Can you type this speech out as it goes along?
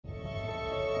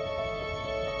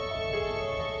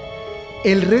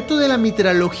El reto de la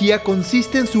Mitralogía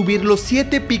consiste en subir los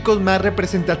 7 picos más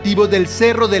representativos del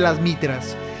Cerro de las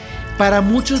Mitras, para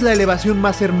muchos la elevación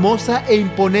más hermosa e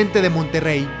imponente de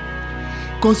Monterrey.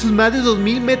 Con sus más de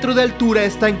 2000 metros de altura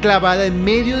está enclavada en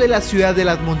medio de la ciudad de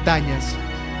las montañas.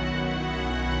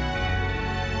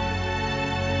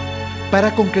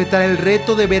 Para concretar el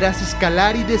reto deberás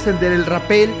escalar y descender el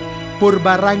rápel por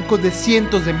barrancos de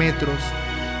cientos de metros.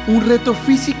 Un reto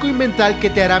físico y mental que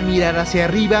te hará mirar hacia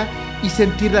arriba y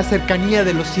sentir la cercanía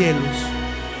de los cielos.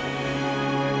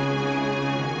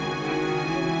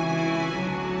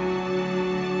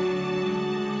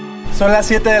 Son las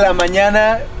 7 de la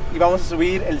mañana y vamos a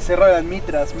subir el Cerro de las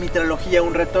Mitras. Mitralogía,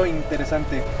 un reto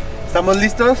interesante. ¿Estamos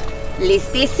listos?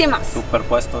 Listísimos.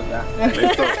 Superpuestos ya.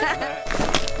 Listo.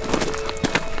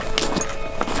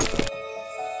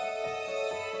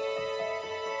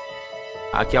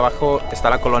 Aquí abajo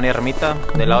está la colonia Ermita,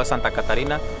 del lado de Santa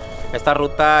Catarina. Esta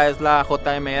ruta es la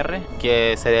JMR,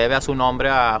 que se debe a su nombre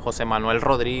a José Manuel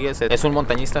Rodríguez. Es un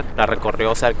montañista, la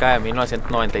recorrió cerca de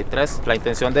 1993. La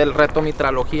intención del reto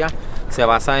Mitralogía se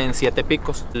basa en 7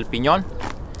 picos: el Piñón,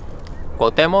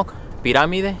 Cuauhtémoc,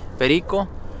 Pirámide, Perico,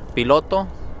 Piloto,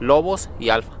 Lobos y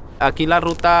Alfa. Aquí la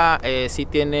ruta sí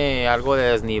tiene algo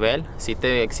de desnivel, sí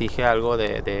te exige algo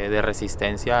de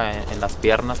resistencia en las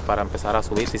piernas para empezar a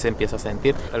subir, sí se empieza a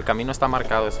sentir. El camino está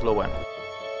marcado, eso es lo bueno.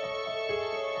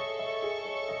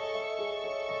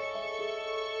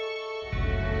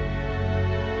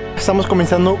 Estamos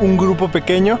comenzando un grupo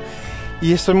pequeño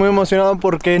y estoy muy emocionado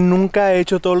porque nunca he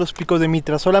hecho todos los picos de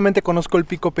Mitras, solamente conozco el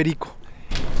pico Perico.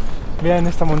 Vean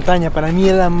esta montaña, para mí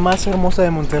es la más hermosa de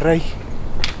Monterrey.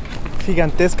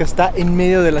 Gigantesca, está en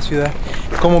medio de la ciudad.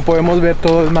 Como podemos ver,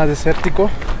 todo es más desértico.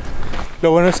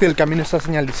 Lo bueno es que el camino está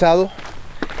señalizado,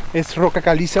 es roca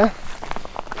caliza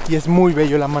y es muy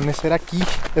bello el amanecer aquí,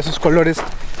 esos colores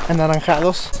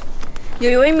anaranjados. Yo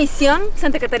vivo en Misión,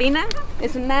 Santa Catarina,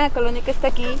 es una colonia que está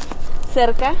aquí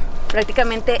cerca.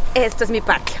 Prácticamente esto es mi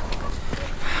patio.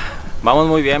 Vamos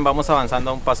muy bien, vamos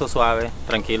avanzando a un paso suave,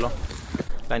 tranquilo.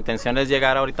 La intención es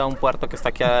llegar ahorita a un puerto que está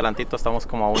aquí adelantito, estamos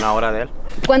como a 1 hora de él.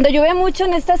 Cuando llueve mucho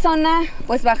en esta zona,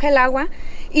 pues baja el agua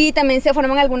y también se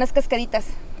forman algunas cascaditas.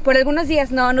 Por algunos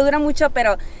días, no dura mucho,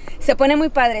 pero se pone muy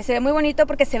padre, se ve muy bonito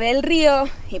porque se ve el río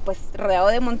y pues rodeado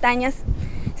de montañas,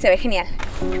 se ve genial.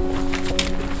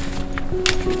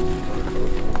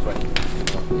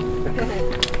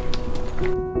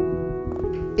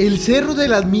 El Cerro de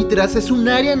las Mitras es un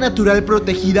área natural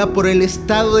protegida por el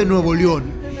Estado de Nuevo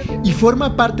León y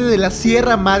forma parte de la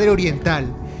Sierra Madre Oriental.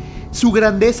 Su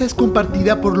grandeza es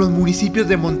compartida por los municipios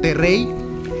de Monterrey,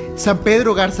 San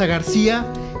Pedro Garza García,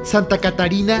 Santa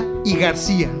Catarina y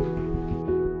García.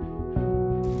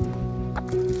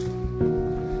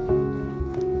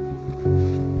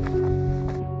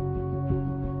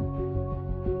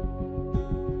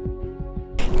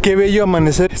 Qué bello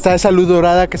amanecer, está esa luz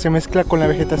dorada que se mezcla con la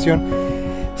vegetación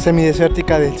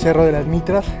semidesértica del Cerro de las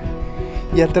Mitras.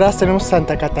 Y atrás tenemos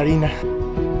Santa Catarina.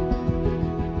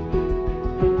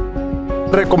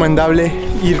 Recomendable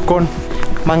ir con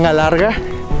manga larga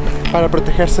para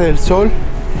protegerse del sol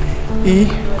y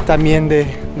también de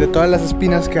todas las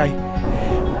espinas que hay.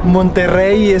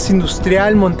 Monterrey es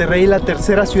industrial, Monterrey es la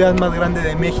tercera ciudad más grande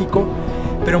de México,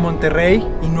 pero Monterrey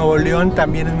y Nuevo León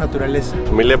también es naturaleza. Mi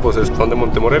familia pues son de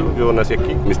Montemorelos, yo nací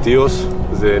aquí. Mis tíos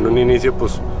desde en un inicio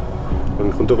pues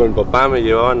junto con mi papá me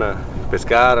llevaban a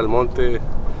pescar al monte,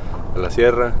 a la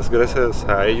sierra. Gracias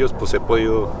a ellos pues he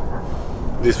podido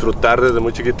disfrutar desde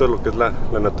muy chiquito de lo que es la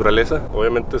naturaleza.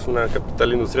 Obviamente es una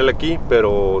capital industrial aquí,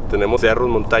 pero tenemos cerros,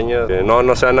 montañas,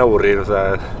 no se van a aburrir, o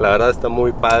sea, la verdad está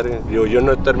muy padre. Yo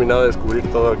no he terminado de descubrir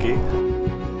todo aquí.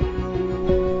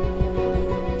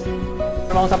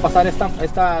 Vamos a pasar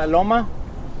esta loma,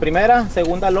 primera,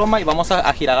 segunda loma, y vamos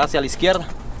a girar hacia la izquierda.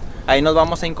 Ahí nos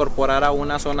vamos a incorporar a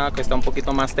una zona que está un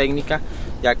poquito más técnica,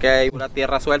 ya que hay una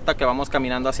tierra suelta que vamos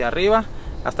caminando hacia arriba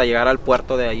hasta llegar al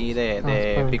puerto de ahí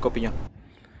de Pico Piñón.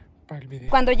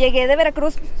 Cuando llegué de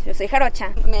Veracruz, yo soy jarocha,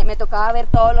 me tocaba ver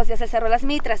todos los días el Cerro de las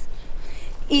Mitras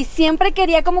y siempre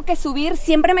quería como que subir,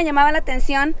 siempre me llamaba la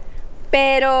atención,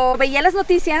 pero veía las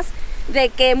noticias de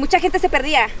que mucha gente se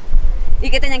perdía y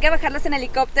que tenían que bajarlas en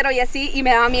helicóptero y así, y me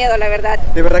daba miedo, la verdad.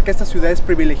 De verdad que esta ciudad es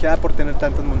privilegiada por tener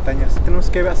tantas montañas. Tenemos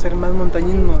que hacer más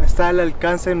montañismo, está al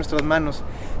alcance de nuestras manos.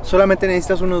 Solamente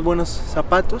necesitas unos buenos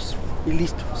zapatos y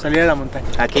listo, salir a la montaña.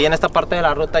 Aquí en esta parte de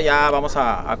la ruta ya vamos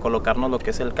a colocarnos lo que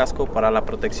es el casco para la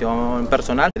protección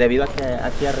personal, debido a que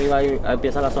aquí arriba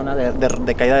empieza la zona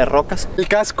de caída de rocas. El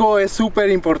casco es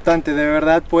súper importante, de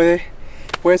verdad puede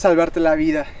salvarte la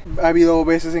vida. Ha habido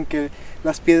veces en que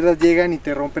las piedras llegan y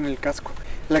te rompen el casco.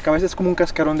 La cabeza es como un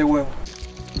cascarón de huevo.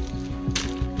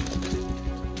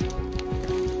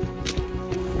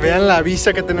 Vean la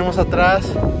vista que tenemos atrás.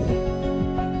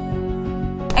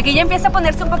 Aquí ya empieza a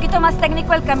ponerse un poquito más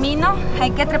técnico el camino.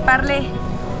 Hay que treparle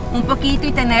un poquito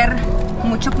y tener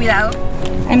mucho cuidado.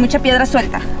 Hay mucha piedra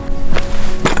suelta.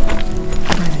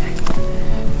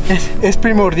 Es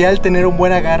primordial tener un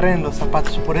buen agarre en los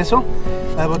zapatos, por eso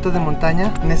las botas de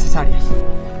montaña necesarias.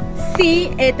 Si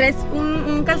traes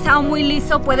un calzado muy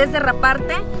liso, puedes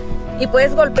derraparte y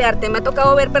puedes golpearte. Me ha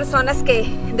tocado ver personas que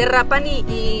derrapan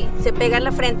y se pegan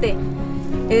la frente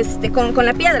con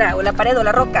la piedra o la pared o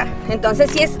la roca. Entonces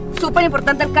sí es súper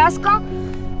importante el casco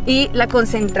y la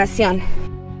concentración.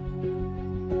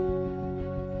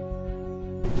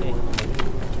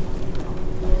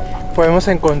 Podemos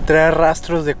encontrar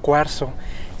rastros de cuarzo.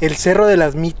 El Cerro de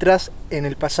las Mitras en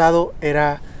el pasado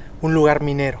era un lugar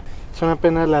minero. Son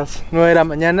apenas las 9 de la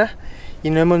mañana y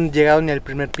no hemos llegado ni al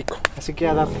primer pico, así que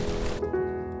a darle.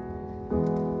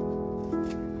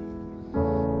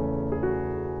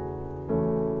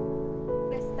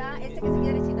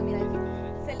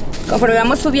 Conforme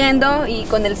vamos subiendo y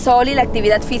con el sol y la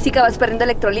actividad física vas perdiendo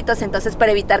electrolitos, entonces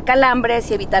para evitar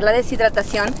calambres y evitar la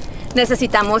deshidratación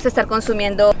necesitamos estar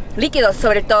consumiendo líquidos,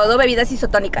 sobre todo bebidas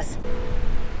isotónicas.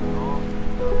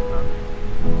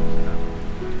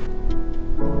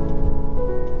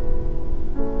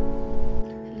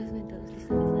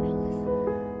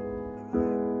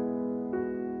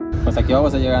 Pues aquí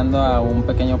vamos llegando a un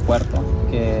pequeño puerto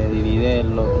que divide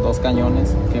los dos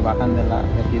cañones que bajan de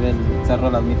aquí del Cerro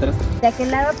de las Mitras. De aquel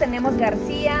lado tenemos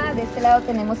García, de este lado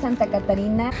tenemos Santa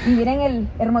Catarina y miren el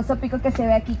hermoso pico que se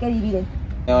ve aquí que divide.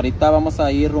 Ahorita vamos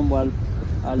a ir rumbo al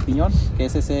Piñón, que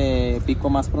es ese pico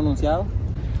más pronunciado.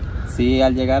 Sí,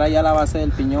 al llegar allá a la base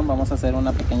del Piñón vamos a hacer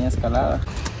una pequeña escalada.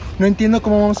 No entiendo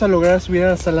cómo vamos a lograr subir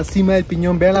hasta la cima del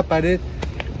Piñón. Vean la pared,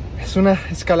 es una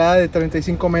escalada de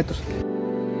 35 metros.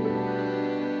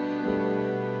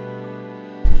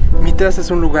 Mitras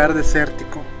es un lugar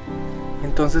desértico,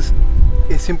 entonces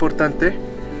es importante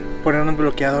poner un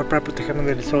bloqueador para protegernos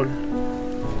del sol.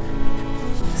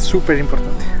 Es súper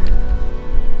importante.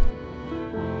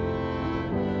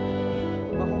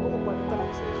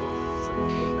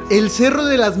 El Cerro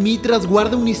de las Mitras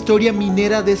guarda una historia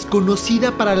minera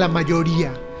desconocida para la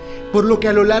mayoría, por lo que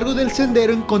a lo largo del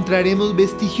sendero encontraremos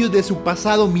vestigios de su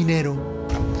pasado minero.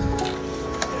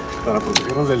 Para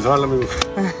protegernos del sol, amigos.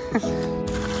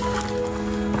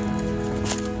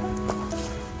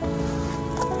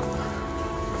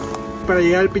 Para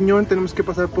llegar al Piñón tenemos que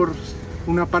pasar por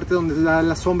una parte donde da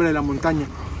la sombra de la montaña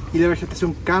y la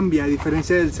vegetación cambia a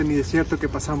diferencia del semidesierto que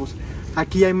pasamos.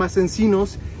 Aquí hay más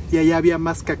encinos y allá había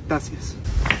más cactáceas.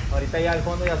 Ahorita ya al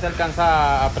fondo ya se alcanza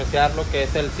a apreciar lo que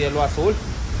es el cielo azul.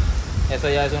 Eso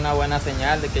ya es una buena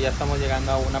señal de que ya estamos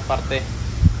llegando a una parte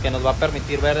que nos va a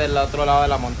permitir ver del otro lado de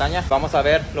la montaña. Vamos a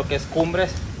ver lo que es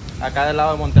Cumbres acá del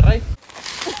lado de Monterrey.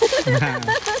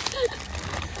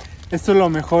 Esto es lo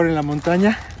mejor en la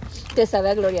montaña. Te sabe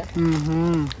a gloria.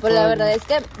 Pues la verdad es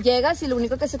que llegas y lo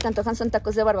único que se te antojan son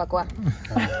tacos de barbacoa.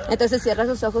 Entonces cierras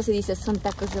los ojos y dices, son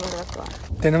tacos de barbacoa.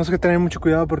 Tenemos que tener mucho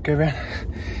cuidado porque vean,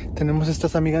 tenemos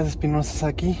estas amigas espinosas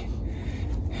aquí.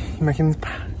 Imagínense.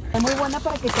 Es muy buena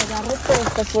para que te agarres, pero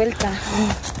está suelta.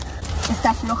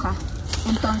 Está floja.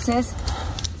 Entonces,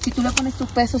 si tú le pones tu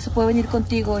peso, se puede venir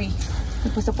contigo y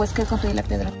pues te puedes caer con toda la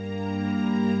piedra.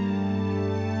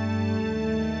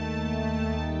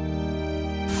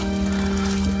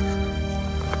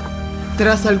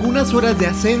 Tras algunas horas de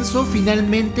ascenso,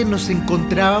 finalmente nos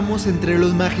encontrábamos entre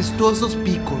los majestuosos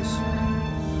picos.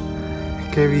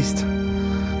 ¡Qué vista!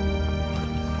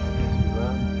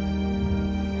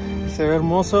 Se ve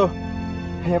hermoso.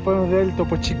 Allá podemos ver el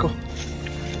Topo Chico.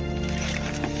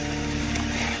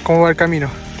 ¿Cómo va el camino?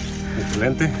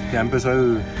 Excelente, ya empezó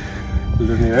el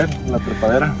desnivel, la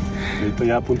trepadera. Ahorita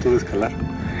ya a punto de escalar.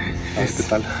 A ver qué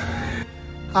tal.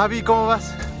 Avi, ¿cómo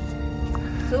vas?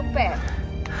 Súper.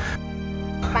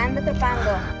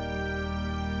 Trepando.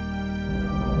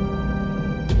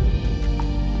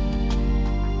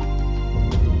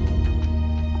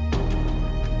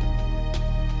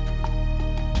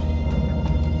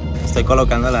 Estoy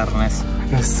colocando el arnés.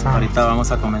 Eso. Ahorita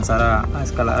vamos a comenzar a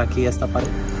escalar aquí esta pared.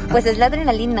 Pues es la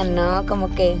adrenalina, ¿no?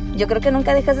 Como que yo creo que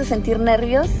nunca dejas de sentir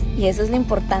nervios y eso es lo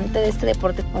importante de este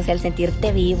deporte. O sea, el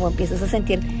sentirte vivo, empiezas a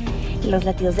sentir los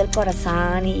latidos del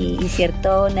corazón y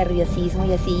cierto nerviosismo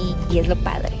y así, y es lo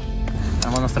padre.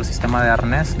 Tenemos nuestro sistema de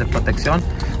arnés de protección,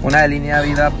 una de línea de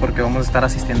vida porque vamos a estar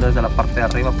asistiendo desde la parte de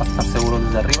arriba para estar seguros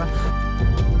desde arriba.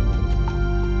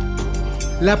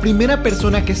 La primera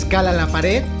persona que escala la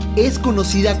pared es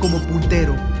conocida como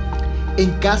puntero. En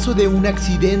caso de un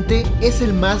accidente es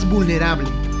el más vulnerable.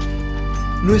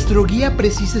 Nuestro guía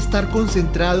precisa estar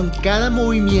concentrado en cada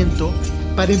movimiento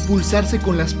para impulsarse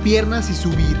con las piernas y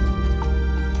subir.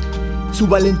 Su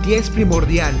valentía es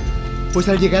primordial, pues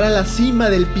al llegar a la cima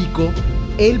del pico,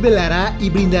 él velará y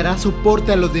brindará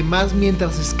soporte a los demás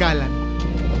mientras escalan.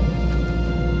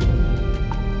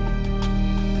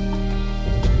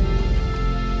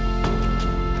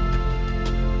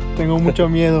 Tengo mucho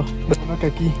miedo. Creo que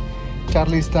aquí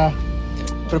Charlie está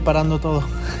preparando todo.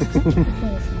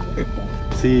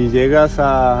 Si llegas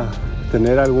a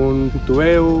tener algún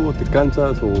titubeo o te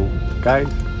cansas o caes,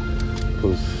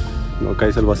 pues no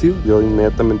caes al vacío. Yo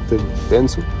inmediatamente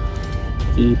tenso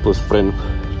y pues freno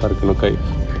para que no caigas.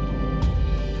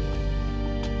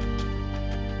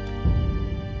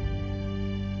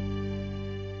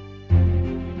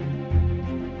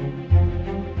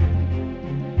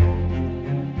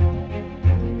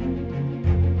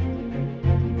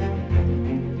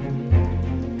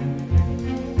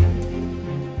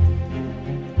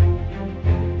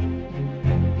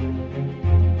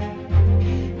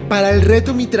 Para el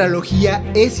reto Mitralogía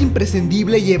es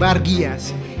imprescindible llevar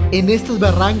guías. En estas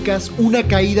barrancas, una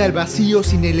caída al vacío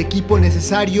sin el equipo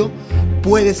necesario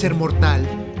puede ser mortal.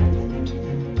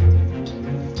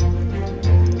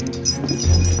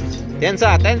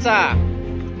 ¡Tensa, tensa!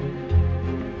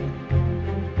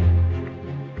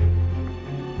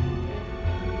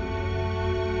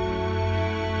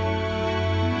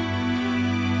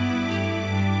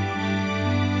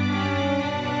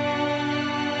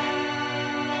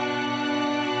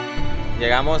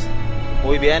 Llegamos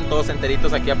muy bien, todos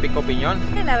enteritos aquí a Pico Piñón.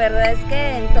 La verdad es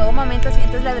que en todo momento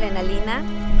sientes la adrenalina,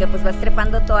 que pues vas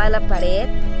trepando toda la pared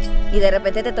y de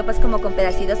repente te topas como con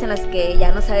pedacitos en los que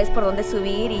ya no sabes por dónde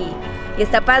subir y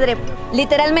está padre.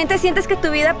 Literalmente sientes que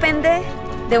tu vida pende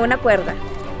de una cuerda.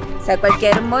 O sea,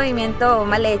 cualquier movimiento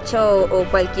mal hecho o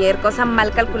cualquier cosa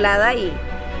mal calculada y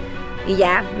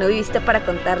ya, no viviste para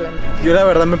contarla. Yo la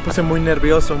verdad me puse muy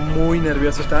nervioso,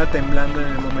 estaba temblando en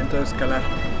el momento de escalar.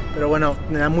 Pero bueno,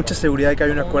 me da mucha seguridad que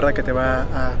hay una cuerda que te va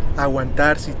a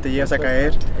aguantar si te llegas a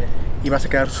caer y vas a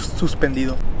quedar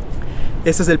suspendido.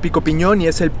 Este es el Pico Piñón y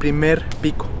es el primer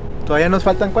pico. Todavía nos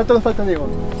faltan, ¿cuántos nos faltan, Diego?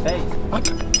 6.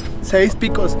 6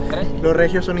 picos. Los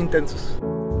regios son intensos.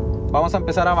 Vamos a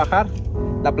empezar a bajar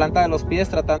la planta de los pies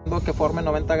tratando que forme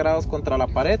 90 grados contra la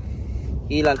pared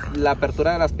y la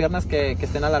apertura de las piernas que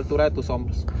estén a la altura de tus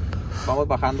hombros. Vamos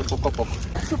bajando poco a poco.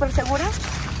 Súper segura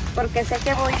porque sé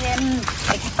que voy bien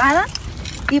equipada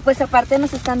y pues aparte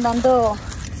nos están dando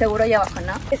seguro allá abajo,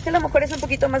 ¿no? Este a lo mejor es un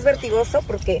poquito más vertigoso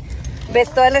porque ves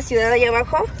toda la ciudad allá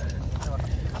abajo.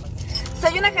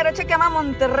 Soy una jarocha que ama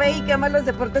Monterrey, que ama los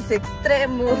deportes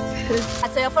extremos.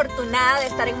 Soy afortunada de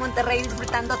estar en Monterrey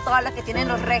disfrutando todo lo que tienen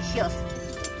los regios.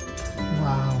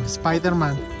 Wow,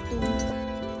 Spider-Man.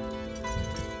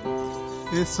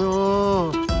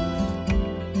 Eso.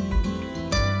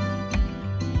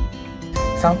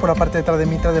 Estamos por la parte de atrás de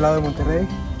Mitras del lado de Monterrey.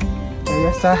 Y allá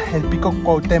está el pico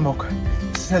Cuauhtémoc.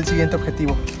 Ese es el siguiente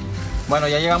objetivo. Bueno,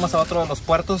 ya llegamos a otro de los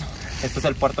puertos. Este es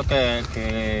el puerto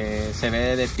que se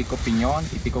ve de Pico Piñón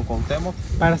y Pico Cuauhtémoc.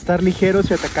 Para estar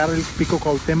ligeros y atacar el pico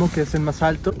Cuauhtémoc, que es el más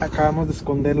alto, acabamos de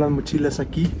esconder las mochilas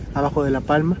aquí, abajo de la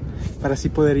palma, para así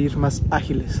poder ir más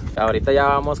ágiles. Ahorita ya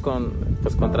vamos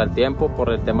contra el tiempo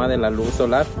por el tema de la luz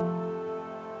solar.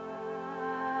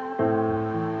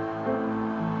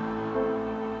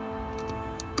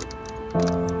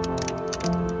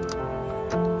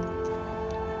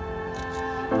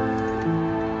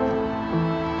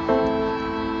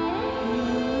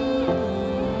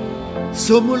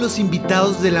 Somos los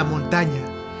invitados de la montaña.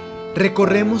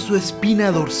 Recorremos su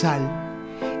espina dorsal.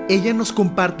 Ella nos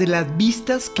comparte las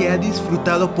vistas que ha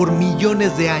disfrutado por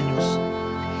millones de años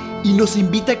y nos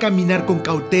invita a caminar con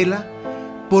cautela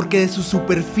porque de su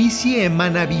superficie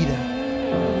emana vida.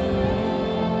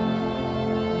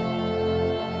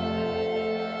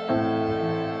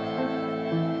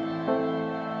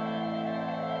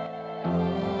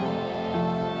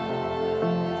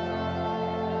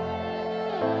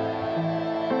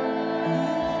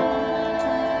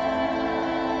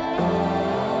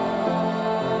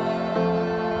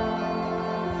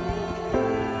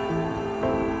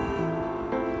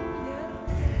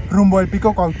 Rumbo al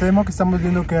pico Cuauhtémoc estamos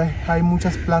viendo que hay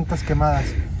muchas plantas quemadas,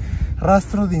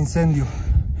 rastro de incendio.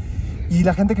 Y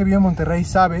la gente que vive en Monterrey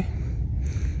sabe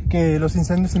que los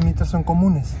incendios en Mitras son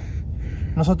comunes.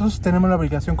 Nosotros tenemos la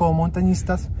obligación como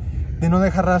montañistas de no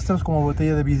dejar rastros como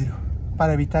botella de vidrio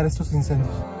para evitar estos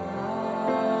incendios.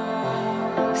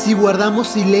 Si guardamos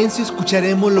silencio,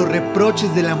 escucharemos los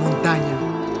reproches de la montaña.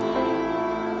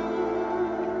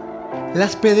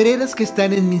 Las pedreras que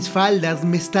están en mis faldas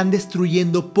me están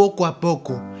destruyendo poco a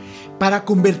poco, para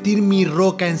convertir mi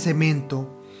roca en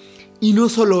cemento. Y no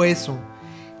solo eso,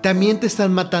 también te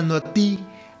están matando a ti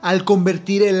al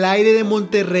convertir el aire de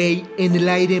Monterrey en el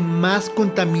aire más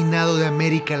contaminado de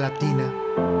América Latina.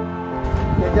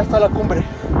 Ya está la cumbre.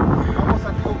 Vamos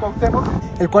al pico Cuauhtémoc,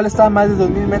 el cual está a más de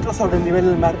 2000 metros sobre el nivel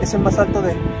del mar. Es el más alto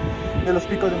de los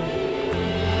picos de Monterrey.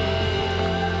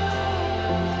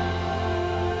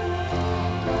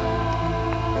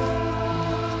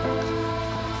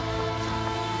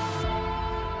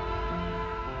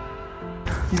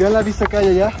 Y vean la vista que hay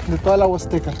allá de toda la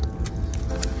Huasteca.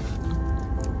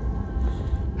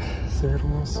 Se ve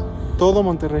hermoso. Todo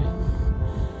Monterrey.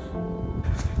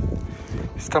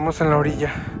 Estamos en la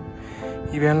orilla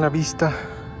y vean la vista.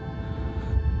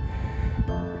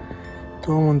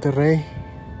 Todo Monterrey.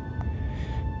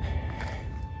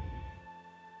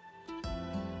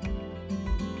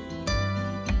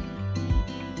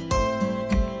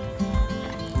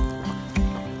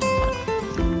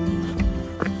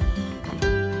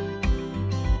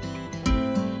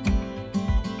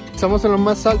 Estamos en lo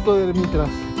más alto de Mitras.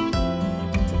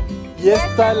 Y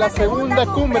esta es la segunda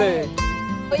cumbre.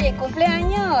 Oye,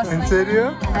 cumpleaños. ¿En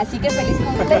serio? Así que feliz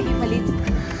cumple y feliz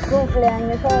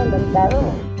cumpleaños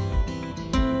adelantado.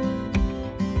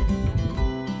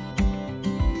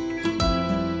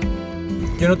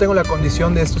 Yo no tengo la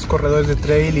condición de estos corredores de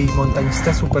trail y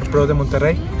montañistas super pro de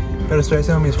Monterrey, pero estoy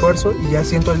haciendo mi esfuerzo y ya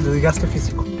siento el desgaste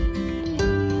físico.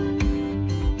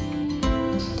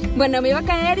 Bueno, me iba a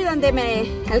caer y donde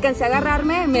me alcancé a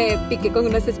agarrarme me piqué con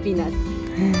unas espinas.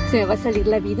 Se me va a salir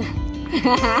la vida.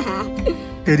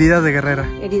 Herida de guerrera.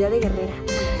 Herida de guerrera.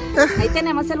 Ahí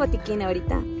tenemos el botiquín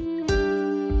ahorita.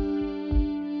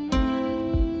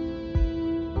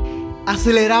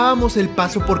 Acelerábamos el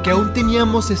paso porque aún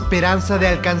teníamos esperanza de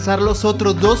alcanzar los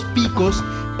otros 2 picos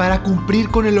para cumplir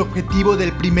con el objetivo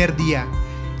del primer día.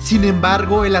 Sin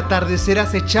embargo, el atardecer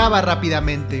acechaba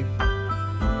rápidamente.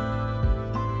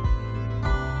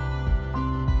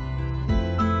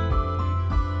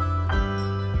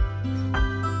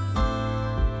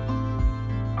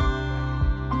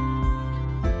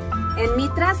 En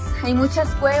Mitras hay muchas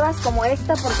cuevas como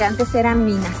esta porque antes eran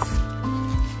minas.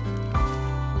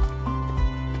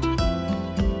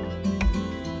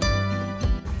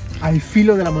 Al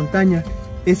filo de la montaña,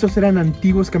 estos eran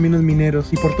antiguos caminos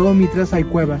mineros y por todo Mitras hay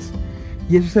cuevas.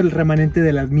 Y eso es el remanente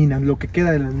de las minas, lo que queda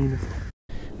de las minas.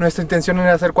 Nuestra intención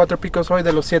era hacer 4 picos hoy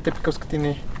de los 7 picos que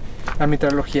tiene la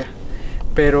Mitralogía.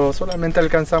 Pero solamente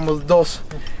alcanzamos 2.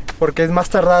 Porque es más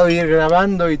tardado ir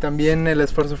grabando y también el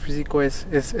esfuerzo físico es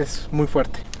muy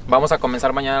fuerte. Vamos a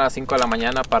comenzar mañana a las 5 de la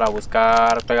mañana para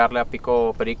buscar pegarle a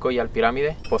Pico Perico y al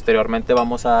Pirámide. Posteriormente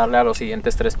vamos a darle a los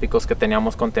siguientes 3 picos que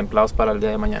teníamos contemplados para el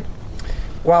día de mañana.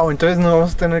 Wow, entonces nos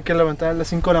vamos a tener que levantar a las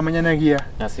 5 de la mañana guía.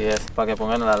 Así es, para que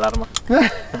pongan la alarma.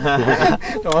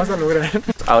 Lo vamos a lograr.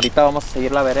 Ahorita vamos a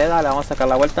seguir la vereda, le vamos a sacar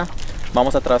la vuelta.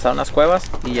 Vamos a atravesar unas cuevas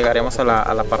y llegaremos a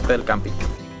la parte del camping.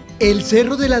 El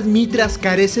Cerro de las Mitras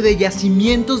carece de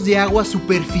yacimientos de agua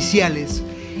superficiales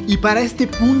y para este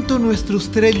punto nuestros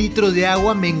 3 litros de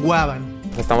agua menguaban.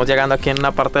 Estamos llegando aquí en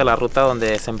una parte de la ruta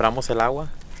donde sembramos el agua.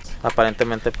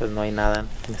 Aparentemente pues no hay nada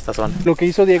en esta zona. Lo que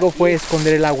hizo Diego fue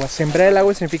esconder el agua. Sembrar el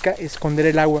agua significa esconder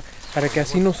el agua para que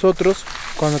así nosotros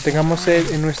cuando tengamos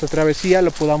sed en nuestra travesía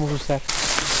lo podamos usar.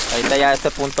 Ahorita ya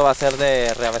este punto va a ser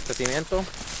de reabastecimiento.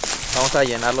 Vamos a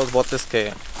llenar los botes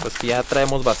que pues ya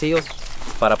traemos vacíos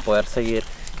para poder seguir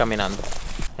caminando.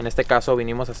 En este caso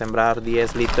vinimos a sembrar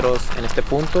 10 litros en este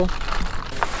punto.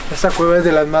 Esta cueva es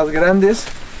de las más grandes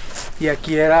y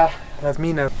aquí eran las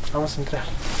minas. Vamos a entrar.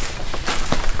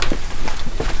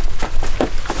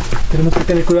 Tenemos que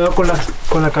tener cuidado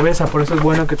con la cabeza, por eso es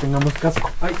bueno que tengamos casco.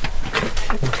 ¡Ay!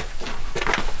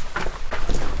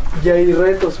 Y hay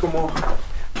retos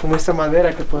como esta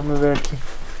madera que podemos ver aquí.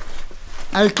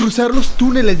 Al cruzar los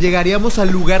túneles llegaríamos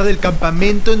al lugar del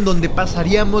campamento en donde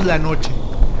pasaríamos la noche.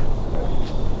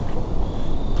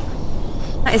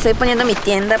 Estoy poniendo mi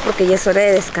tienda porque ya es hora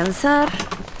de descansar.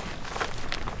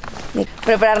 Y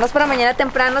prepararnos para mañana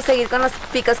temprano, seguir con los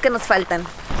picos que nos faltan.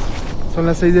 Son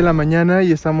las 6 de la mañana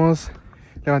y estamos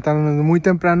levantándonos muy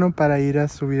temprano para ir a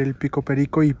subir el Pico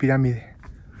Perico y Pirámide.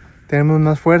 Tenemos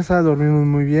más fuerza, dormimos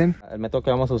muy bien. El método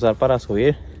que vamos a usar para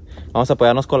subir, vamos a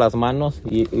apoyarnos con las manos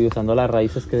y usando las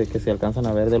raíces que se alcanzan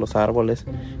a ver de los árboles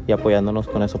y apoyándonos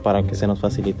con eso para que se nos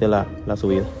facilite la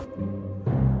subida.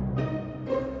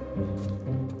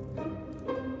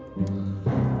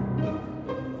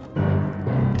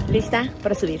 ¿Lista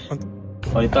para subir?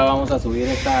 Ahorita vamos a subir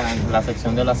la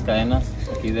sección de las cadenas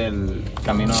aquí del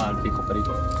camino al Pico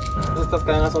Perico. Estas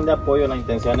cadenas son de apoyo, la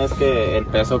intención es que el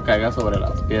peso caiga sobre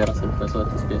las piedras, el peso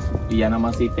de tus pies. Y ya nada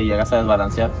más si te llegas a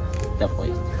desbalancear, te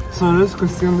apoyas. Solo es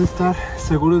cuestión de estar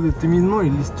seguro de ti mismo y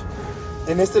listo.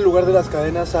 En este lugar de las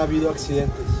cadenas ha habido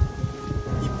accidentes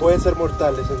y pueden ser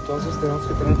mortales, entonces tenemos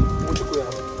que tener mucho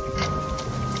cuidado.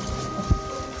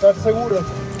 Estar seguros.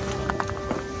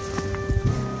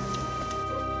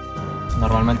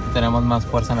 Normalmente tenemos más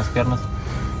fuerza en las piernas,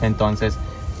 entonces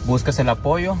buscas el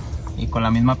apoyo y con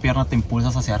la misma pierna te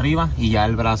impulsas hacia arriba y ya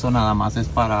el brazo nada más es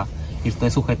para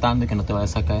irte sujetando y que no te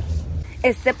vayas a caer.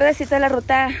 Este pedacito de la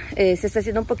ruta se está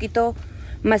haciendo un poquito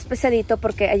más pesadito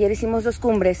porque ayer hicimos 2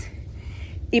 cumbres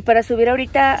y para subir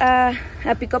ahorita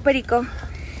a Pico Perico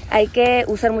hay que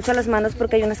usar mucho las manos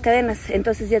porque hay unas cadenas,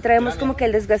 entonces ya traemos como que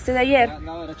el desgaste de ayer.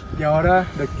 Y ahora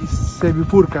de aquí se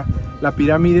bifurca la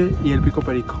pirámide y el Pico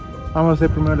Perico. Vamos a hacer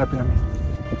primero la pirámide.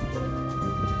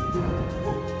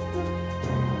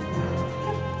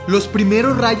 Los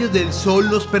primeros rayos del sol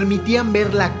nos permitían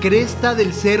ver la cresta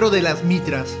del Cerro de las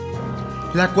Mitras,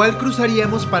 la cual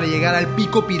cruzaríamos para llegar al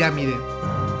Pico Pirámide.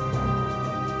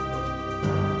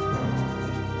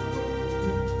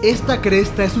 Esta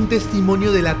cresta es un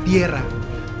testimonio de la Tierra,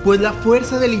 pues la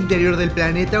fuerza del interior del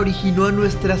planeta originó a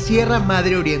nuestra Sierra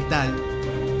Madre Oriental.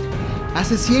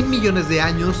 Hace 100 millones de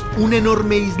años, una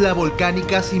enorme isla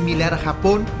volcánica similar a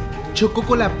Japón chocó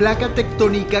con la placa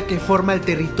tectónica que forma el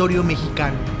territorio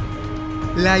mexicano.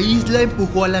 La isla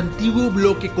empujó al antiguo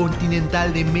bloque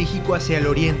continental de México hacia el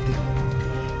oriente,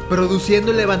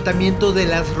 produciendo el levantamiento de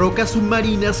las rocas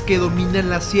submarinas que dominan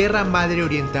la Sierra Madre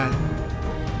Oriental.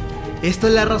 Esta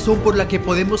es la razón por la que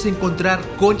podemos encontrar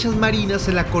conchas marinas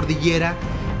en la cordillera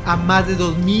a más de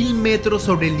 2000 metros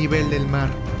sobre el nivel del mar.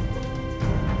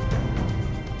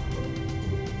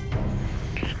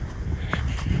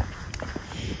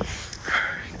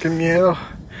 ¡Qué miedo!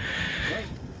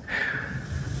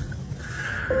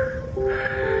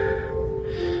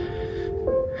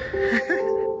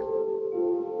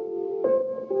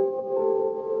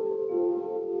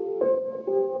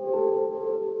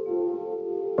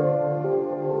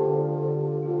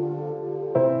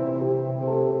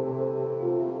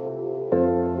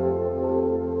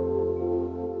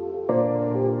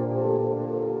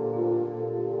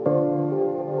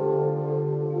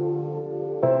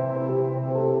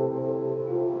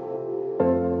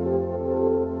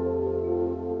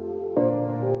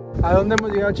 ¿A dónde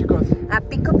hemos llegado, chicos? A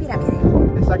Pico Pirámide.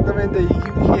 Exactamente,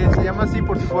 y se llama así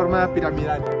por su forma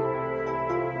piramidal.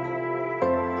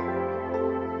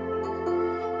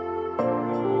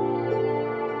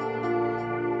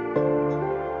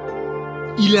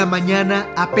 Y la mañana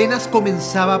apenas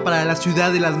comenzaba para la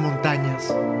ciudad de las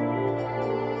montañas.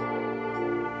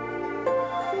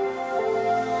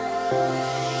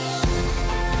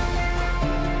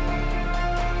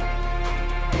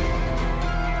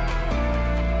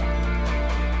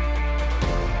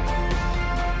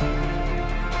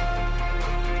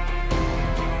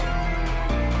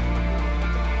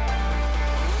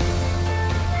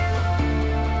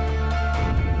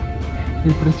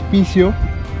 El precipicio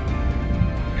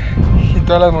y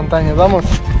todas las montañas. Vamos.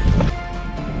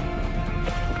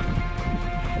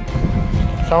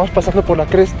 Estamos pasando por la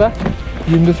cresta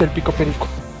yendo hacia el Pico Perico.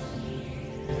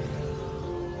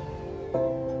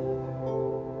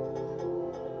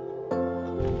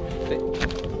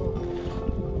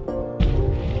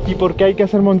 ¿Y por qué hay que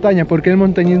hacer montaña? Porque el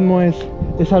montañismo es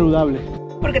saludable.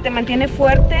 Porque te mantiene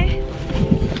fuerte,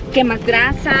 quemas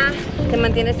grasa, te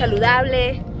mantiene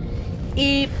saludable.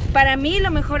 Y para mí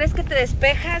lo mejor es que te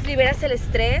despejas, liberas el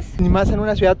estrés. Ni más en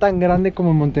una ciudad tan grande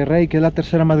como Monterrey, que es la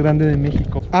tercera más grande de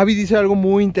México. Abby dice algo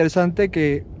muy interesante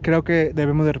que creo que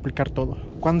debemos de replicar todo.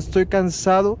 Cuando estoy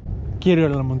cansado, quiero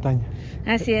ir a la montaña.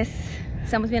 Así es,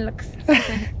 estamos bien locos.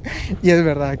 Y es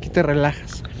verdad, aquí te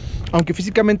relajas. Aunque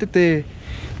físicamente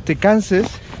te canses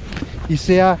y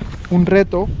sea un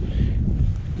reto,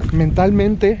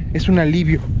 mentalmente es un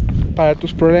alivio para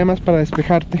tus problemas, para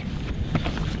despejarte.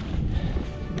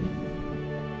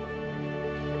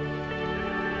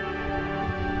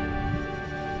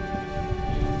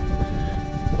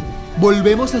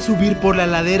 Volvemos a subir por la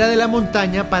ladera de la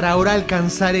montaña para ahora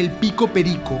alcanzar el Pico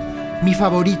Perico, mi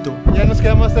favorito. Ya nos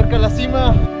quedamos cerca de la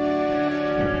cima.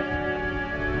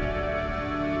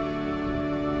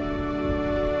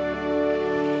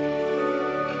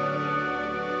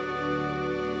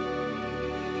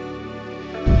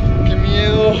 ¡Qué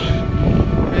miedo!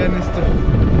 Vean esto.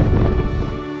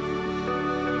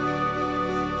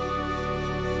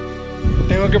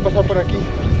 Tengo que pasar por aquí.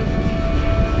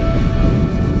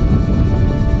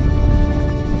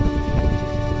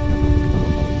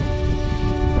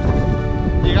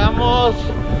 Llegamos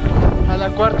a la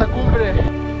cuarta cumbre.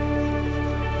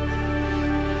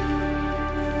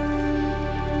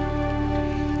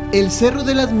 El Cerro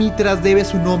de las Mitras debe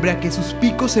su nombre a que sus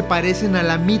picos se parecen a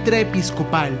la mitra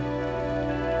episcopal,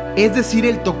 es decir,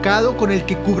 el tocado con el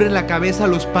que cubren la cabeza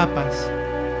los papas.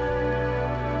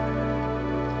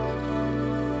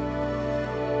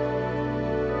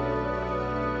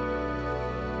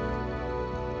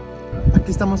 Aquí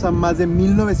estamos a más de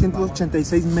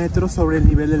 1986 metros sobre el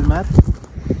nivel del mar.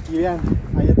 Y vean,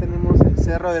 allá tenemos el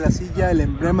Cerro de la Silla, el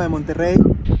emblema de Monterrey.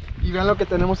 Y vean lo que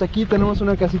tenemos aquí, tenemos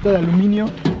una casita de aluminio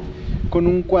con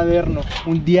un cuaderno,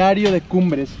 un diario de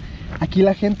cumbres. Aquí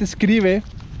la gente escribe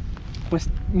pues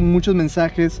muchos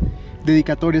mensajes,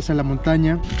 dedicatorias a la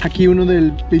montaña. Aquí uno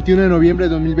del 21 de noviembre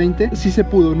de 2020. Sí se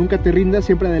pudo, nunca te rindas,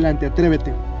 siempre adelante,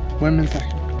 atrévete. Buen mensaje.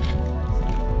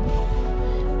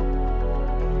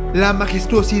 La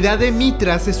majestuosidad de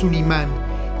Mitras es un imán,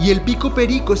 y el Pico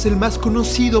Perico es el más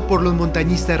conocido por los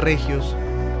montañistas regios.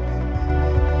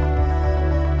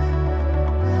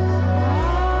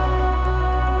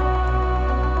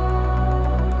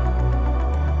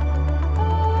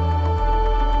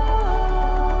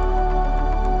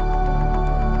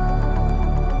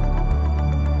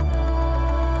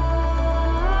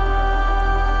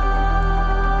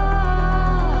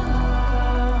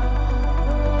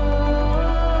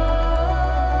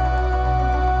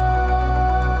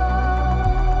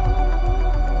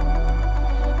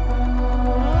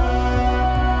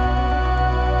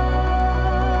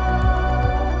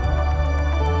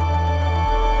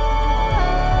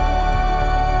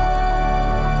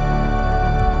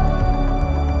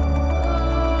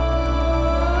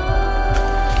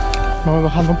 Vamos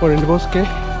bajando por el bosque.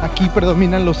 Aquí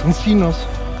predominan los encinos.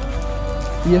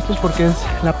 Y esto es porque es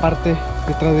la parte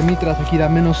detrás de Mitras. Aquí da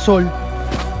menos sol.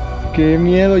 Qué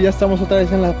miedo, ya estamos otra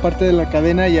vez en la parte de la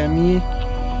cadena. Y a mí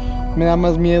me da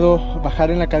más miedo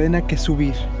bajar en la cadena que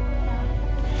subir.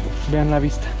 Vean la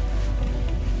vista.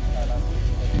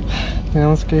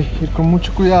 Tenemos que ir con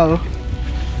mucho cuidado,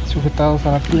 sujetados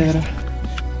a la piedra.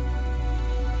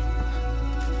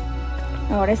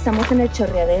 Ahora estamos en el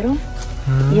chorreadero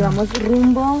y vamos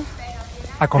rumbo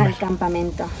A comer. al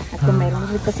campamento, a comer unos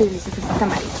ricos y deliciosos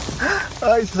tamales.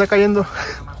 Ay, se está cayendo.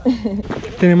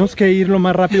 Tenemos que ir lo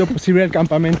más rápido posible al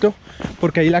campamento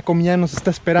porque ahí la comida nos está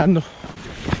esperando.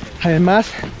 Además,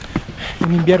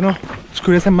 en invierno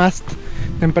oscurece más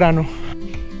temprano.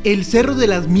 El Cerro de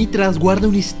las Mitras guarda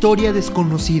una historia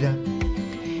desconocida.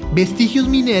 Vestigios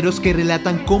mineros que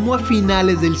relatan cómo a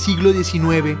finales del siglo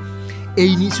XIX e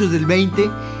inicios del XX,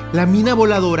 la mina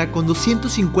voladora con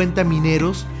 250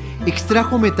 mineros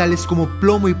extrajo metales como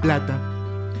plomo y plata.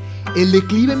 El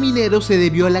declive minero se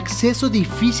debió al acceso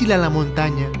difícil a la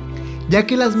montaña, ya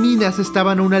que las minas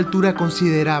estaban a una altura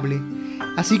considerable,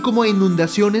 así como a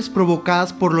inundaciones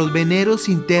provocadas por los veneros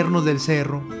internos del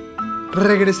cerro.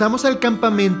 Regresamos al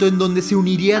campamento en donde se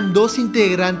unirían dos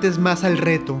integrantes más al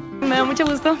reto. Me da mucho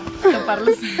gusto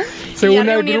toparlos. Se y ya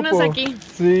une al reunirnos grupo. aquí,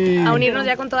 Sí. a unirnos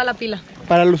ya con toda la pila.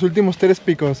 Para los últimos 3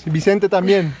 picos. Vicente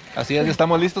también. Así es, ya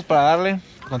estamos listos para darle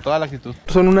con toda la actitud.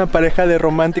 Son una pareja de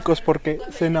románticos porque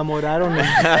se enamoraron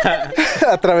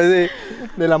a través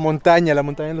de la montaña. La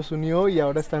montaña los unió y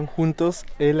ahora están juntos.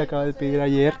 Él acaba de pedir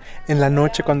ayer en la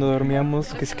noche cuando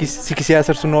dormíamos que si quisiera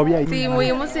ser su novia. Sí, muy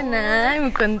emocionada,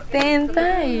 muy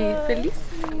contenta y feliz.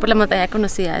 Por la montaña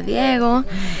conocí a Diego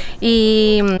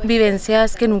y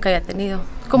vivencias que nunca había tenido.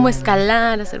 Como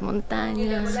escalar, hacer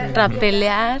montañas,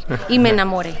 rapelear, y me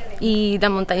enamoré. Y la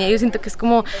montaña yo siento que es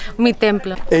como mi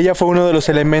templo. Ella fue uno de los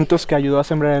elementos que ayudó a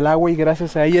sembrar el agua y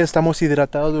gracias a ella estamos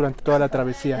hidratados durante toda la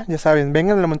travesía. Ya saben,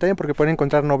 vengan a la montaña porque pueden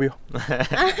encontrar novio.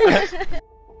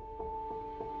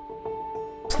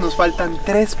 Nos faltan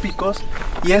 3 picos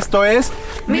y esto es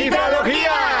 ¡Mitralogía!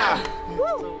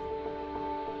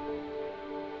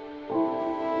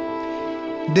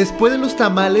 Después de los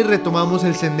tamales retomamos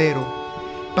el sendero.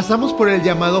 Pasamos por el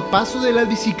llamado Paso de las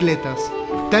Bicicletas,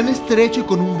 tan estrecho y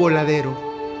con un voladero,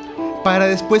 para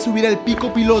después subir al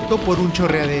pico piloto por un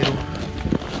chorreadero.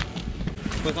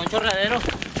 Pues son chorreaderos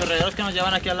que nos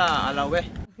llevan aquí a la UV.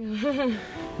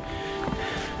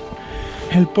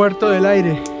 el puerto del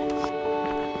aire.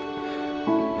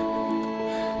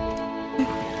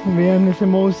 Vean ese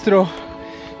monstruo.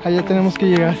 Allá tenemos que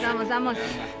llegar. Vamos, vamos.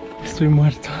 Estoy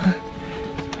muerto.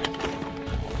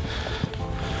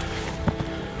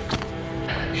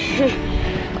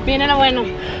 Viene lo bueno,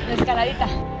 la escaladita.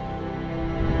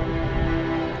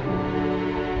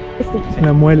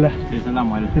 La muela. Sí, esa es la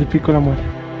muela. El pico de la muela.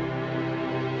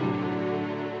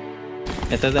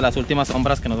 Esta es de las últimas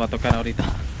sombras que nos va a tocar ahorita.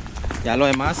 Ya lo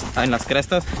demás, en las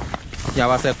crestas, ya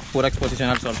va a ser pura exposición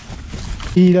al sol.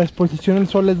 Y la exposición al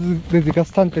sol es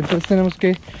desgastante, entonces tenemos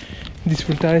que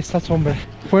disfrutar esta sombra.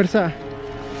 ¡Fuerza!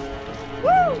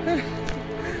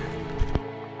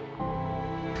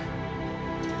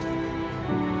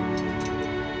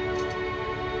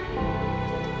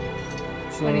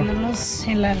 poniéndonos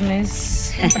el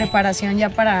arnés en preparación ya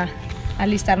para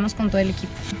alistarnos con todo el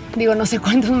equipo. Digo, no sé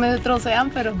cuántos metros sean,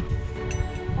 pero...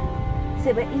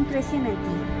 Se ve impresionante.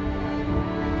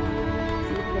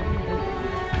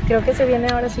 Creo que se viene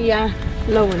ahora sí ya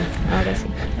lo bueno, ahora sí.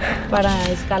 Para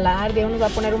escalar, Diego nos va a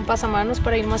poner un pasamanos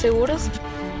para ir más seguros.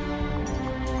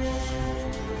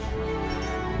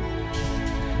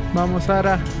 Vamos,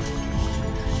 Sara.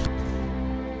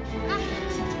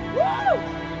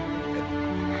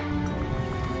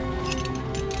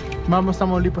 Vamos,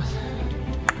 Tamaulipas.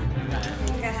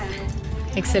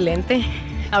 Excelente.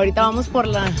 Ahorita vamos por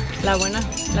la buena,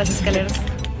 las escaleras.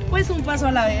 Pues un paso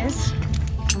a la vez.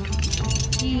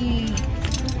 Y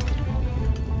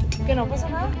que no pasa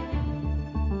nada.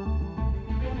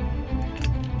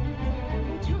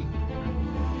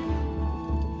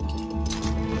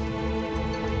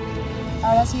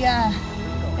 Ahora sí a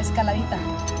escaladita.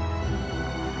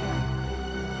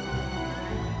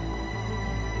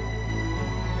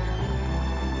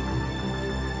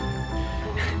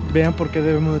 Vean por qué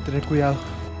debemos de tener cuidado.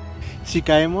 Si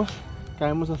caemos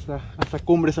hasta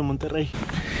cumbres en Monterrey.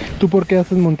 ¿Tú por qué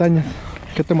haces montañas?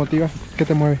 ¿Qué te motiva? ¿Qué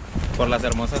te mueve? Por las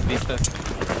hermosas vistas.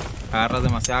 Agarras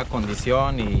demasiada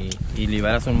condición y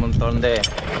liberas un montón de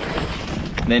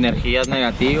energías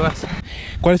negativas.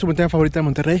 ¿Cuál es tu montaña favorita de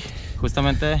Monterrey?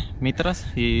 Justamente Mitras,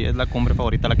 y es la cumbre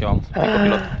favorita a la que vamos.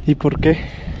 ¿Y por qué?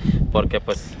 Porque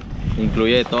pues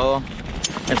incluye de todo.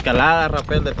 Escalada,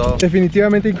 rápel, de todo.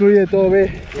 Definitivamente incluye de todo,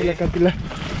 ve el acantilar.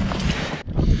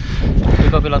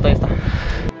 Pico piloto, ahí está.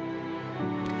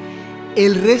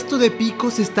 El resto de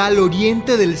picos está al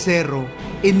oriente del cerro,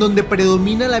 en donde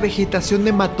predomina la vegetación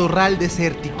de matorral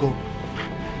desértico.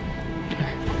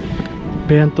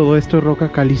 Vean, todo esto es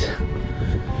roca caliza.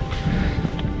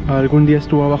 Algún día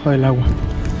estuvo abajo del agua.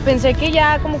 Pensé que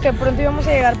ya como que pronto íbamos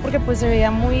a llegar porque pues se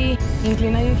veía muy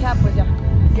inclinado y dije, pues ya,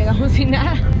 llegamos sin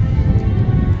nada.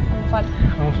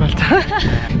 Aún falta.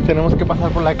 Tenemos que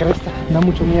pasar por la cresta, da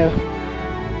mucho miedo.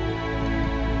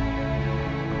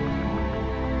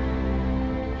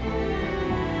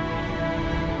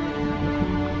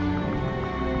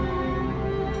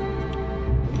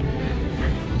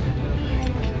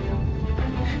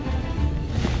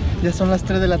 Ya son las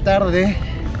 3 de la tarde,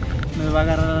 nos va a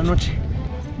agarrar la noche.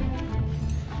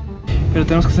 Pero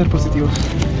tenemos que ser positivos.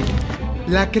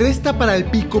 La cresta para el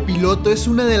pico piloto es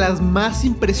una de las más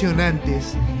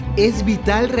impresionantes. Es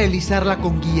vital realizarla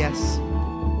con guías.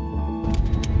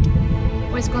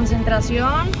 Pues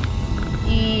concentración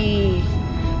y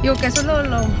digo que eso es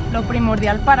lo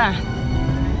primordial para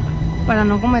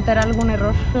no cometer algún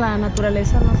error. La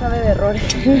naturaleza no sabe de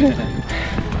errores.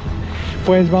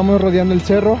 Pues vamos rodeando el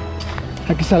cerro.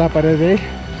 Aquí está la pared de él.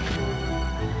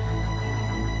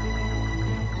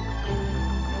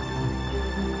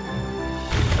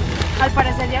 Al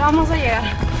parecer ya vamos a llegar.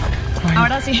 Ay.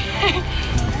 Ahora sí.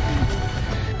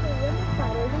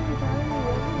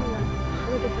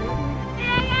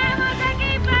 ¡Llegamos,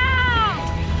 equipo!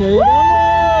 ¡Llegamos!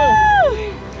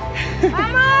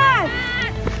 ¡Vamos!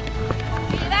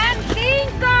 ¡Quedan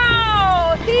 5!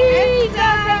 ¡5,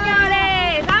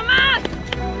 señores! ¡Vamos!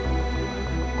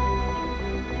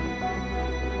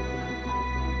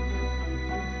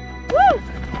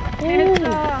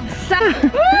 ¡Eso!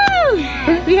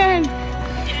 Bien.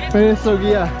 Eso,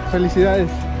 guía. Felicidades.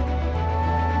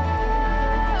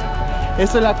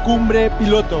 Esa es la cumbre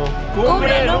piloto.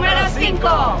 ¡Cumbre número 5!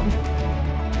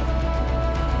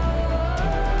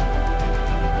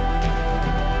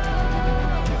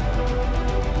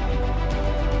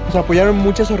 Nos apoyaron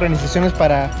muchas organizaciones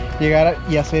para llegar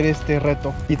y hacer este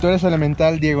reto. Y tú eres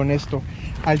elemental, Diego, en esto.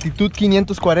 Altitud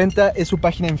 540 es su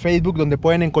página en Facebook donde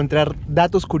pueden encontrar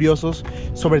datos curiosos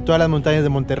sobre todas las montañas de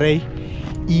Monterrey.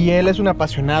 Y él es un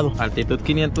apasionado. Altitud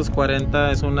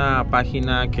 540 es una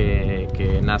página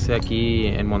que nace aquí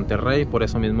en Monterrey, por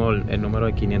eso mismo el número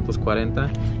de 540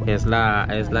 es la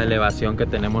elevación que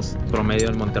tenemos promedio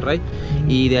en Monterrey,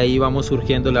 y de ahí vamos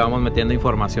surgiendo, le vamos metiendo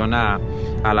información a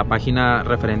la página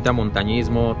referente a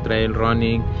montañismo, trail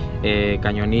running,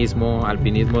 cañonismo,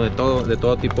 alpinismo, de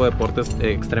todo tipo de deportes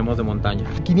extremos de montaña.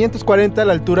 540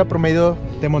 la altura promedio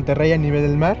de Monterrey a nivel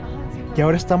del mar, y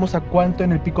ahora estamos a ¿cuánto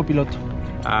en el pico piloto?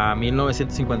 A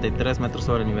 1953 metros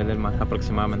sobre el nivel del mar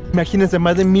aproximadamente. Imagínense,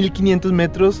 más de 1500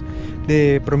 metros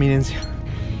de prominencia.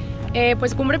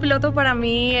 Pues cumbre piloto para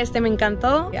mí me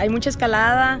encantó. Hay mucha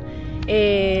escalada,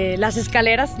 las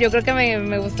escaleras yo creo que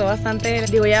me gustó bastante.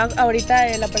 Digo, ya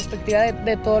ahorita la perspectiva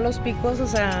de todos los picos, o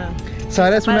sea...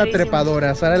 Sara es una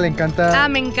trepadora, a Sara le encanta...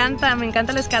 me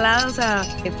encanta la escalada, o sea,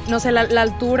 no sé, la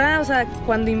altura, o sea,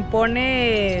 cuando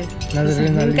impone... La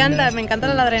adrenalina. Me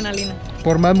encanta la adrenalina.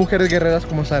 Por más mujeres guerreras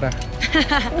como Sara.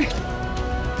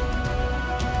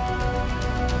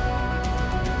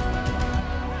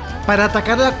 Para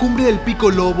atacar la cumbre del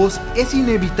Pico Lobos es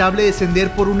inevitable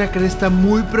descender por una cresta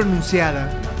muy pronunciada.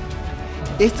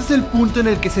 Este es el punto en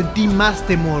el que sentí más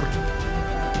temor.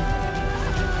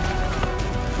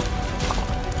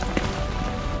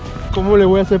 ¿Cómo le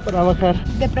voy a hacer para bajar?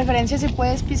 De preferencia si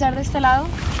puedes pisar de este lado.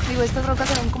 Digo, estas rocas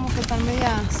se ven como que están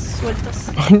medias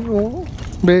sueltas. Ay, no.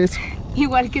 ¿Ves?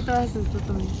 Igual que todas estas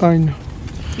también. Ay, no.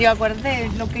 Digo, acuérdate,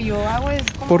 lo que yo hago es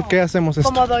como... ¿Por qué hacemos esto?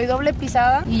 Como doy doble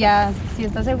pisada y ya, si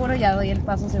estás seguro, ya doy el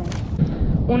paso seguro.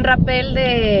 Un rapel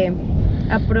de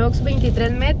aprox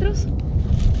 23 metros.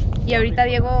 Y ahorita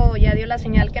Diego ya dio la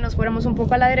señal que nos fuéramos un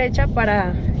poco a la derecha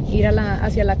para ir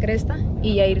hacia la cresta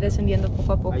y ya ir descendiendo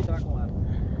poco a poco.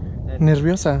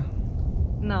 ¿Nerviosa?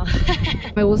 No.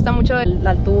 Me gusta mucho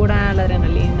la altura, la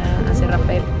adrenalina, hacer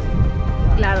rapel.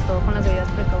 Claro, todo con las debidas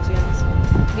precauciones.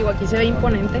 Digo, aquí se ve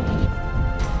imponente.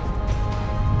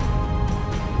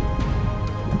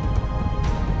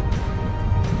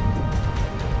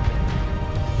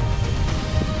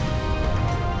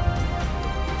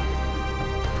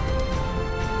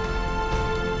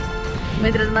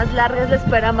 Mientras más larga es la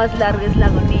espera, más larga es la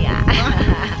agonía.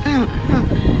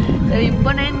 Se ve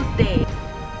imponente.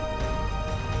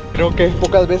 Creo que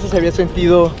pocas veces había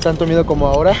sentido tanto miedo como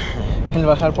ahora en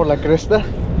bajar por la cresta.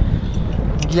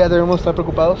 ¿Ya debemos estar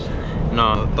preocupados?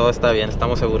 No, todo está bien,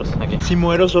 estamos seguros aquí. Si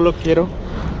muero, solo quiero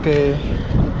que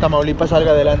Tamaulipas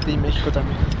salga adelante y México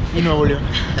también. Y Nuevo León.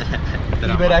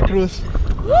 Y Veracruz.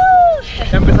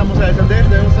 Ya empezamos a descender,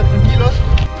 debemos estar tranquilos.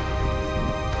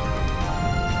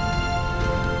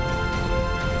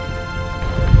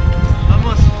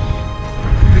 Vamos.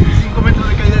 25 metros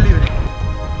de caída libre.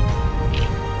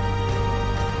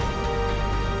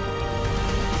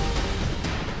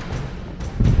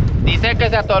 Dice que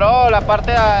se atoró la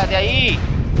parte de ahí.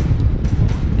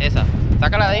 Esa,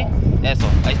 sácala de ahí. Eso,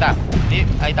 ahí está. Sí,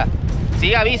 ahí está.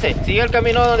 Sigue, avise. Sigue el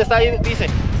camino donde está ahí, dice.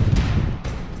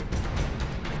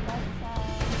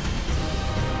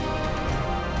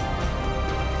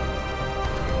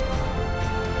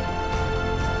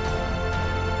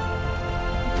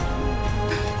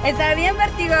 Está bien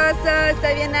vertigoso,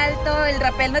 está bien alto, el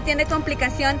rapel no tiene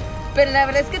complicación, pero la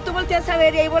verdad es que tú volteas a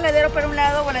ver y hay voladero para un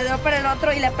lado, voladero para el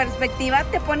otro y la perspectiva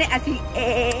te pone así.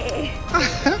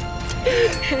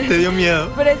 ¿Te dio miedo?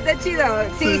 Pero está chido.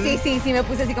 Sí, me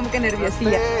puse así como que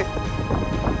nerviosilla.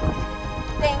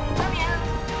 Tengo miedo.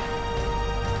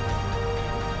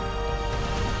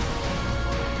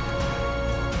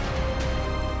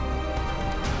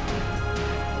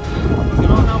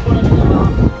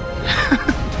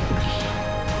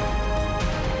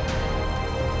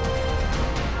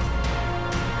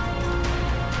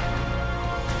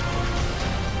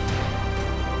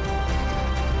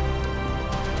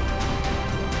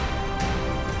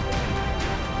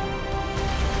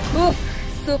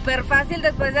 Súper fácil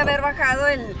después de haber bajado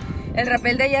el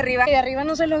rapel de allá arriba. Y de arriba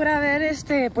no se logra ver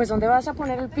pues dónde vas a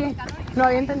poner el pie. No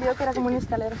había entendido que era como una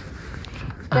escalera.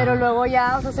 Pero luego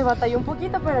ya, o sea, se batalló un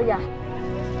poquito, pero ya.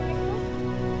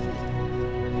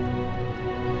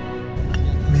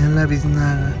 Miren la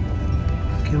biznaga.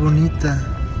 Qué bonita.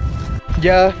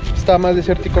 Ya está más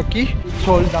desértico aquí. El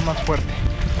sol da más fuerte.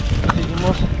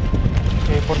 Seguimos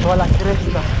por toda la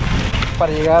cresta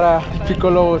para llegar a Pico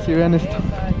Lobos y vean esto.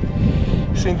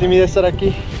 Se intimida estar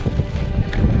aquí,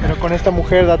 pero con esta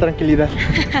mujer da tranquilidad.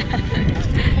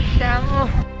 Te amo.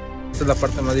 Esta es la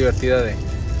parte más divertida de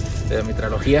la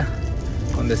mitralogía,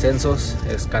 con descensos,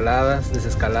 escaladas,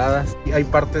 desescaladas. Y hay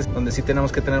partes donde sí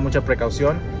tenemos que tener mucha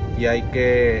precaución y hay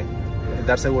que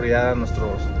dar seguridad a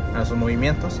nuestros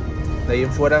movimientos. De ahí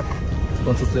en fuera,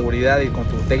 con su seguridad y con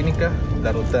tu técnica,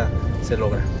 la ruta se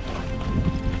logra.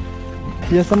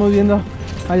 Ya estamos viendo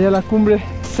allá la cumbre,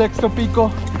 sexto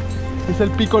pico. Es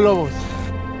el Pico Lobos.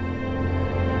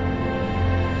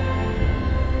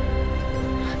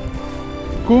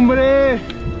 ¡Cumbre!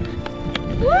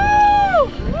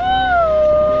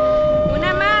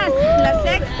 Una más, la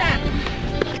sexta.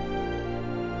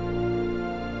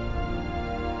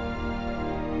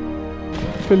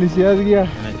 Felicidades, guía.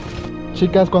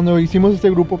 Chicas, cuando hicimos este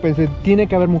grupo pensé, tiene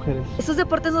que haber mujeres. Esos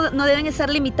deportes no deben estar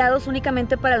limitados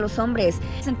únicamente para los hombres.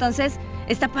 Entonces,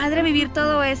 está padre vivir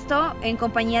todo esto en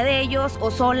compañía de ellos o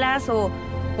solas o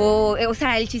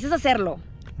sea, el chiste es hacerlo.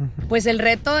 Pues el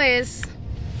reto es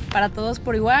para todos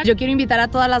por igual. Yo quiero invitar a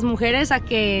todas las mujeres a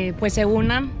que pues se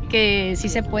unan, que sí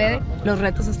se puede. Los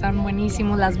retos están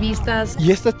buenísimos, las vistas.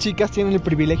 Y estas chicas tienen el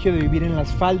privilegio de vivir en las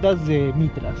faldas de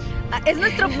Mitras. Es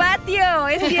nuestro patio,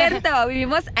 es cierto.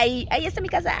 Vivimos ahí está mi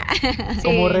casa. Sí.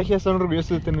 Como regias son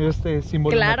orgullosos de tener este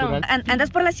símbolo natural. Andas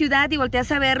por la ciudad y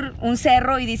volteas a ver un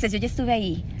cerro y dices, yo ya estuve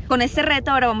ahí. Con este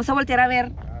reto ahora vamos a voltear a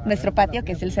ver nuestro patio,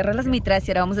 que es el Cerro de las Mitras,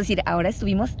 y ahora vamos a decir, ahora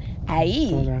estuvimos ahí.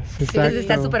 Entonces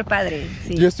está súper padre.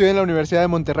 Sí. Yo estudié en la Universidad de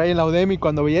Monterrey, en la UDEM, y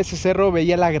cuando veía ese cerro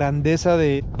veía la grandeza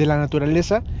de la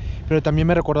naturaleza, pero también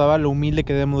me recordaba lo humilde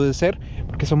que debemos de ser,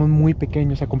 porque somos muy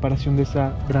pequeños a comparación de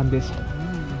esa grandeza.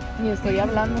 Ni estoy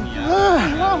hablando.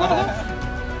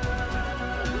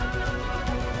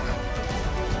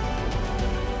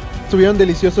 Estuvieron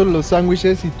deliciosos los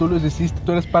sándwiches y tú los hiciste,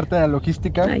 tú eres parte de la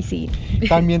logística. Ay, sí.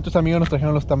 También tus amigos nos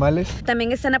trajeron los tamales.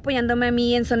 También están apoyándome a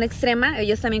mí en Zona Extrema,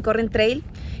 ellos también corren trail.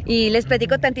 Y les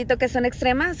platico tantito que es Zona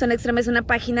Extrema. Zona Extrema es una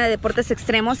página de deportes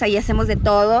extremos, ahí hacemos de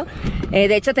todo.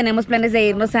 De hecho tenemos planes de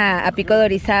irnos a Pico de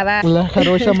Orizaba. La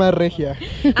jarocha más regia.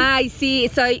 Ay,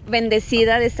 sí, soy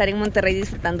bendecida de estar en Monterrey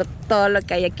disfrutando todo lo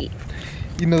que hay aquí.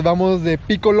 Y nos vamos de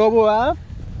Pico Lobo a...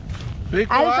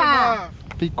 Pico Alfa.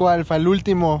 Pico Alfa, el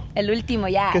último. El último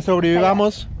ya. Que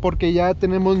sobrevivamos porque ya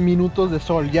tenemos minutos de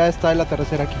sol, ya está el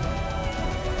atardecer aquí.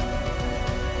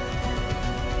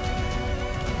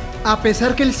 A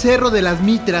pesar que el Cerro de las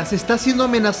Mitras está siendo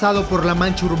amenazado por la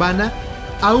mancha urbana,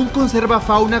 aún conserva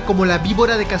fauna como la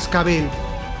víbora de cascabel,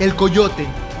 el coyote,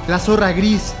 la zorra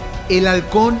gris, el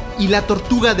halcón y la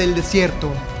tortuga del desierto.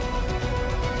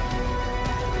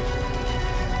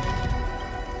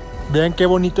 Vean qué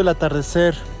bonito el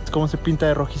atardecer, cómo se pinta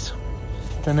de rojizo.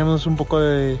 Tenemos un poco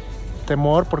de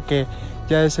temor porque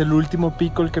ya es el último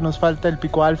pico el que nos falta, el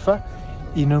pico Alfa,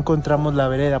 y no encontramos la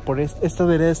vereda. Por estas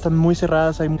veredas están muy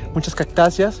cerradas, hay muchas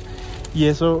cactáceas y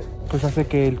eso pues hace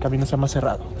que el camino sea más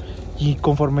cerrado. Y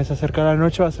conforme se acerca la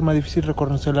noche va a ser más difícil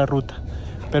reconocer la ruta,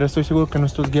 pero estoy seguro que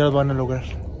nuestros guías van a lograr.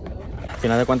 Al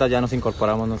final de cuentas ya nos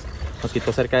incorporamos, nos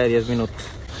quitó cerca de 10 minutos.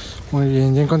 Muy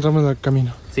bien, ya encontramos el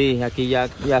camino. Sí, aquí ya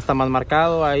está más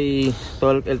marcado, ahí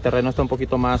todo el terreno está un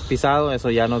poquito más pisado, eso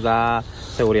ya nos da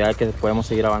seguridad de que podemos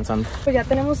seguir avanzando. Pues ya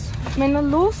tenemos menos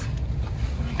luz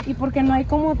y porque no hay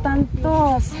como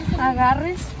tantos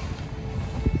agarres,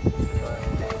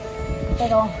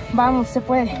 pero vamos, se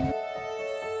puede.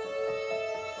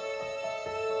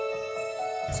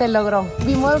 Se logró.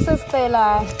 Vimos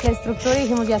la estructura y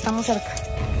dijimos ya estamos cerca.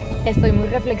 Estoy muy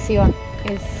reflexiva,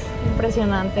 es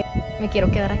impresionante. Me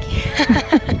quiero quedar aquí.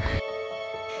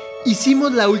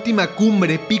 Hicimos la última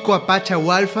cumbre, Pico Apache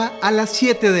o Alfa, a las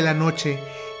 7 de la noche,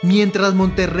 mientras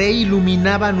Monterrey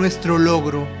iluminaba nuestro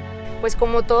logro. Pues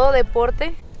como todo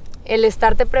deporte, el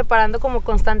estarte preparando como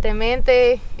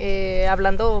constantemente,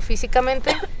 hablando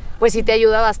físicamente, pues sí te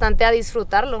ayuda bastante a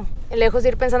disfrutarlo. Lejos de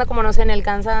ir pensando como no sé en el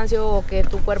cansancio o que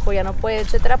tu cuerpo ya no puede,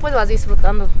 etcétera, pues vas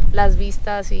disfrutando las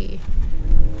vistas y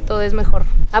todo es mejor.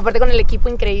 Aparte con el equipo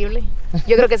increíble,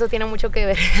 yo creo que eso tiene mucho que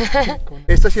ver.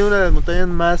 Esta ha sido una de las montañas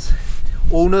más,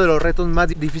 o uno de los retos más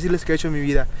difíciles que he hecho en mi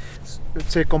vida.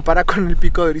 Se compara con el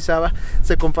pico de Orizaba,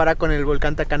 se compara con el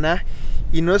volcán Tacaná,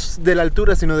 y no es de la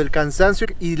altura, sino del cansancio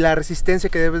y la resistencia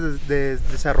que debes de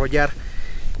desarrollar.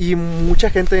 Y mucha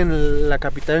gente en la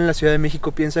capital, en la Ciudad de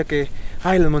México, piensa que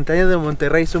las montañas de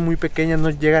Monterrey son muy pequeñas, no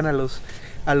llegan a los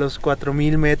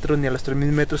 4.000 metros ni a los 3.000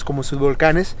 metros como sus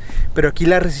volcanes, pero aquí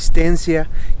la resistencia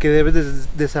que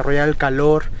debes desarrollar al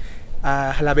calor,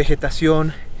 a la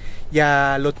vegetación y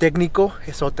a lo técnico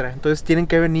es otra. Entonces tienen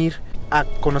que venir a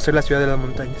conocer la ciudad de las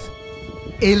montañas.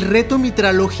 El reto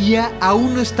Mitralogía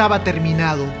aún no estaba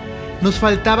terminado. Nos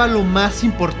faltaba lo más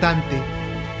importante: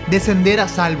 descender a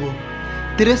salvo.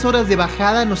 3 horas de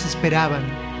bajada nos esperaban.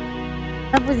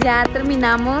 Pues ya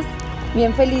terminamos,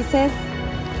 bien felices,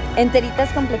 enteritas,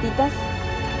 completitas.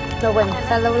 Lo bueno,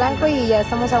 saldo blanco y ya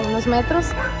estamos a unos metros.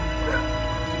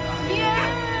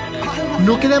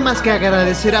 No queda más que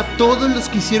agradecer a todos los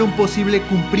que hicieron posible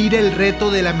cumplir el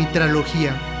reto de la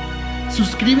Mitralogía.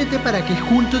 Suscríbete para que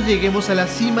juntos lleguemos a la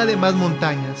cima de más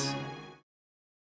montañas.